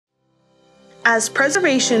As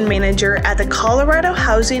Preservation Manager at the Colorado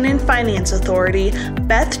Housing and Finance Authority,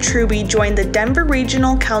 Beth Truby joined the Denver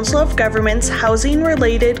Regional Council of Governments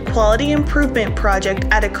Housing-Related Quality Improvement Project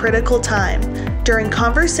at a critical time, during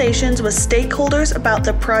conversations with stakeholders about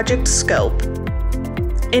the project scope.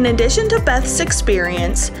 In addition to Beth's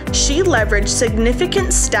experience, she leveraged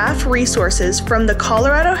significant staff resources from the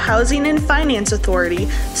Colorado Housing and Finance Authority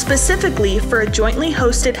specifically for a jointly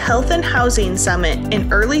hosted Health and Housing Summit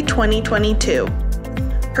in early 2022.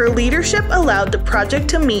 Her leadership allowed the project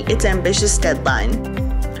to meet its ambitious deadline.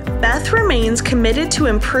 Beth remains committed to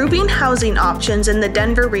improving housing options in the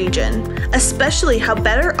Denver region, especially how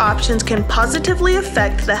better options can positively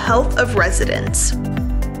affect the health of residents.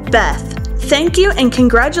 Beth, thank you and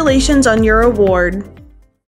congratulations on your award.